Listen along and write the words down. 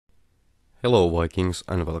Hello Vikings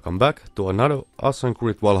and welcome back to another Assassin's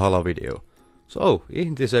Creed Valhalla video. So,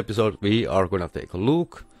 in this episode we are gonna take a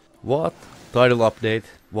look what title update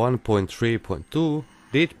 1.3.2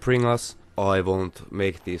 did bring us. I won't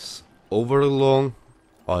make this overly long.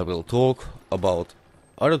 I will talk about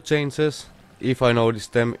other changes. If I notice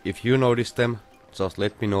them, if you notice them, just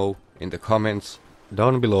let me know in the comments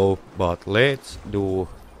down below. But let's do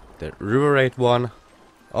the river raid one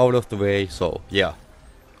out of the way. So yeah.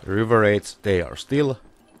 River raids, they are still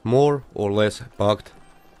more or less bugged,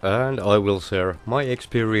 and I will share my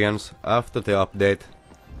experience after the update.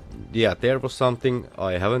 Yeah, there was something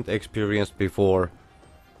I haven't experienced before,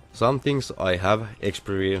 some things I have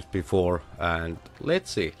experienced before, and let's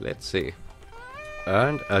see.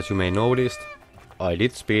 And as you may notice, I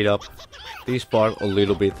did speed up this part a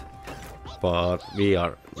little bit, but we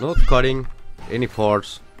are not cutting any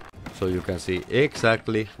parts, so you can see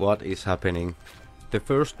exactly what is happening. The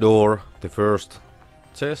first door, the first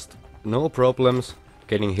chest, no problems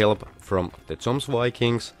getting help from the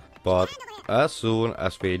Vikings, but as soon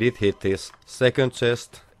as we did hit this second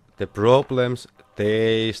chest, the problems,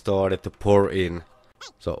 they started to pour in.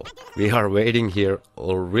 So we are waiting here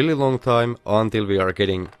a really long time until we are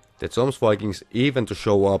getting the Vikings even to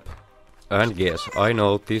show up. And yes, I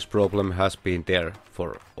know this problem has been there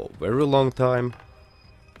for a very long time.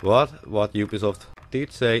 But what Ubisoft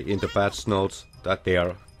did say in the patch notes, that they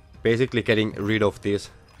are basically getting rid of this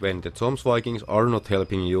when the Vikings are not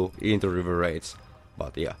helping you in the river raids.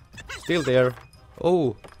 But yeah, still there.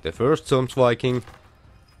 Oh, the first Viking.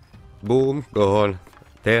 Boom, gone.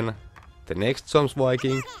 Then the next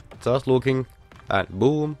Viking, just looking, and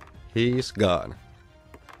boom, he's gone.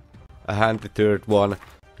 And the third one,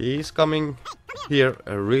 he's coming here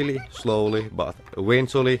really slowly, but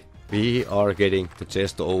eventually we are getting the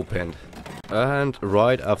chest opened. And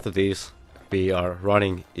right after this, we are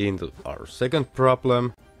running into our second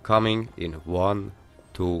problem, coming in 1,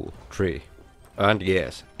 2, 3. And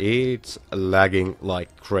yes, it's lagging like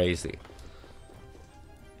crazy.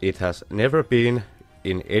 It has never been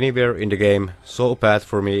in anywhere in the game so bad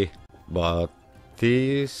for me, but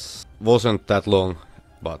this wasn't that long,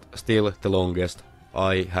 but still the longest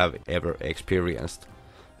I have ever experienced.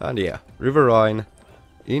 And yeah, River Rhine,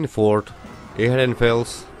 in Fort,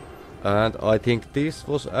 Ehrenfels. And I think this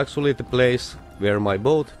was actually the place where my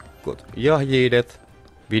boat got yeeted.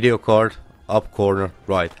 Video card up corner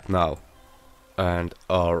right now. And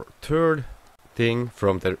our third thing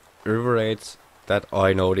from the river raids that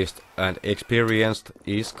I noticed and experienced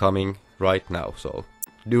is coming right now. So,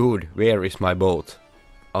 dude, where is my boat?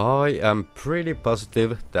 I am pretty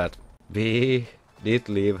positive that we did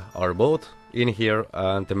leave our boat in here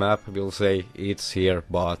and the map will say it's here,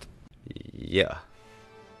 but yeah.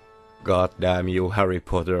 God damn you, Harry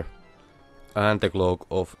Potter. And the cloak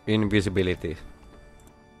of invisibility.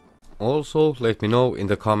 Also, let me know in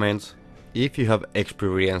the comments if you have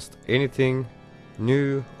experienced anything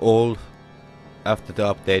new, old, after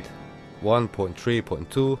the update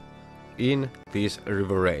 1.3.2 in these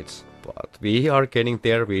river raids. But we are getting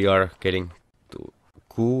there, we are getting to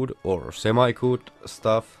good or semi-good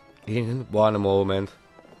stuff in one moment.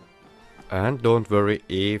 And don't worry,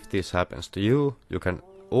 if this happens to you, you can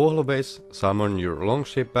always summon your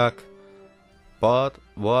longship back, but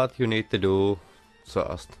what you need to do,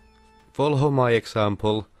 just follow my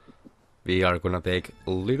example. We are gonna take a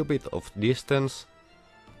little bit of distance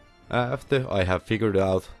after I have figured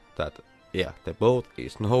out that yeah, the boat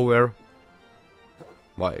is nowhere.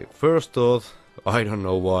 My first thought, I don't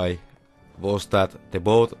know why, was that the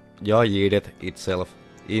boat yeeted itself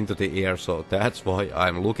into the air, so that's why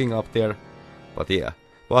I'm looking up there. But yeah,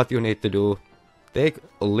 what you need to do, take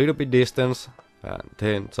a little bit distance and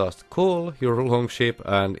then just call your longship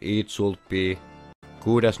and it should be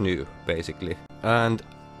good as new basically. And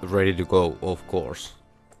ready to go, of course.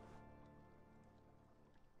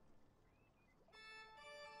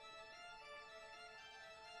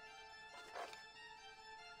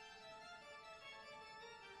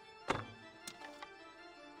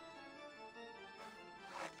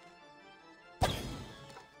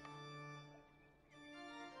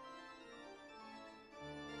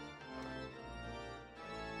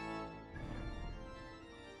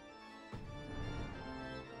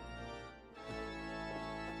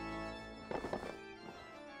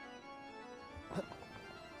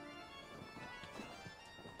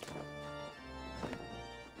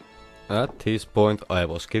 At this point I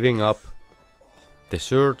was giving up the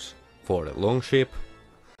search for the longship.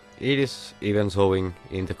 It is even showing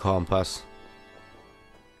in the compass.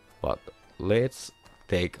 But let's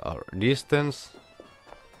take our distance.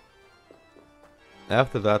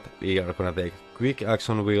 After that we are gonna take quick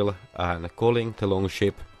action wheel and calling the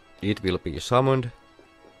longship, it will be summoned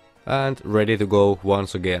and ready to go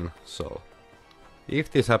once again. So if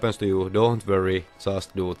this happens to you, don't worry,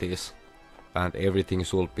 just do this and everything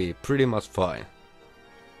should be pretty much fine.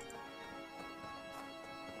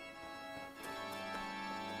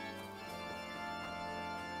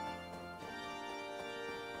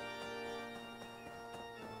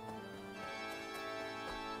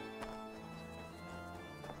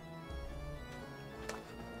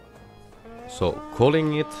 So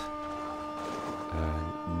calling it,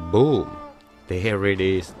 and boom, there it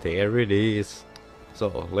is, there it is.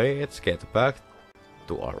 So let's get back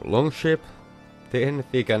to our longship, then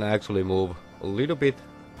we can actually move a little bit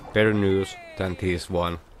better news than this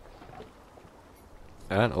one.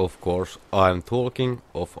 And of course I'm talking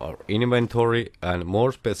of our inventory, and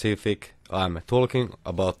more specific I'm talking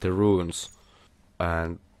about the runes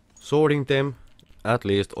and sorting them, at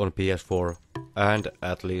least on PS4 and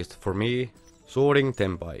at least for me, sorting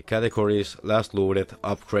them by categories, last looted,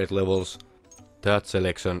 upgrade levels. That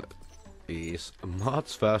selection is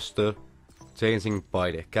much faster, changing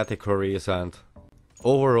by the categories, and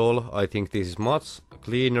overall I think this is much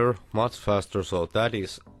cleaner, much faster, so that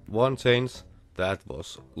is one change that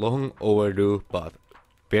was long overdue, but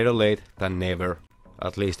better late than never,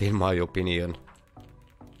 at least in my opinion.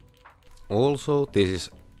 Also, this is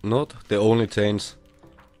not the only change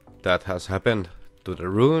that has happened to the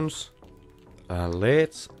runes.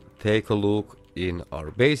 Let's take a look in our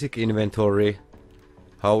basic inventory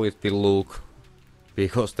how it will look,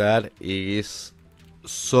 because that is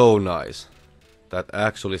so nice that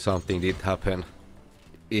actually something did happen.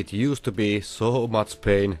 It used to be so much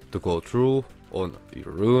pain to go through on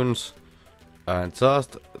your runes and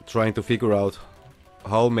just trying to figure out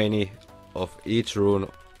how many of each rune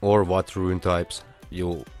or what rune types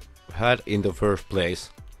you had in the first place.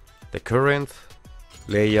 The current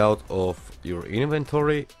layout of your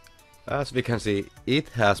inventory, as we can see, it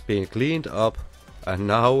has been cleaned up, and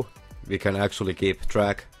now we can actually keep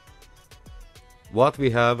track what we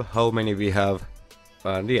have, how many we have,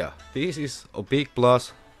 and yeah, this is a big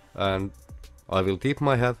plus, and I will tip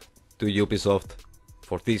my hat to Ubisoft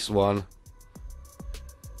for this one.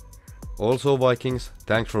 Also Vikings,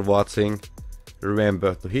 thanks for watching.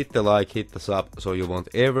 Remember to hit the like, hit the sub, so you won't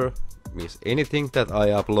ever miss anything that I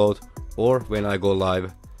upload or when I go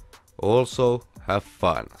live. Also, have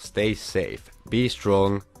fun, stay safe, be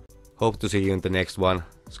strong. Hope to see you in the next one.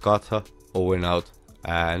 Skatha, over and out,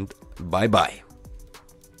 and bye bye.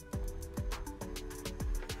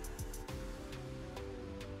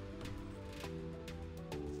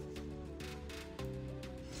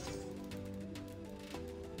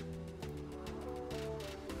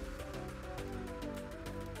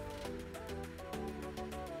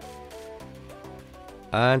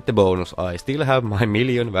 And the bonus, I still have my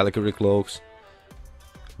million Valkyrie cloaks.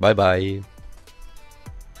 Bye bye.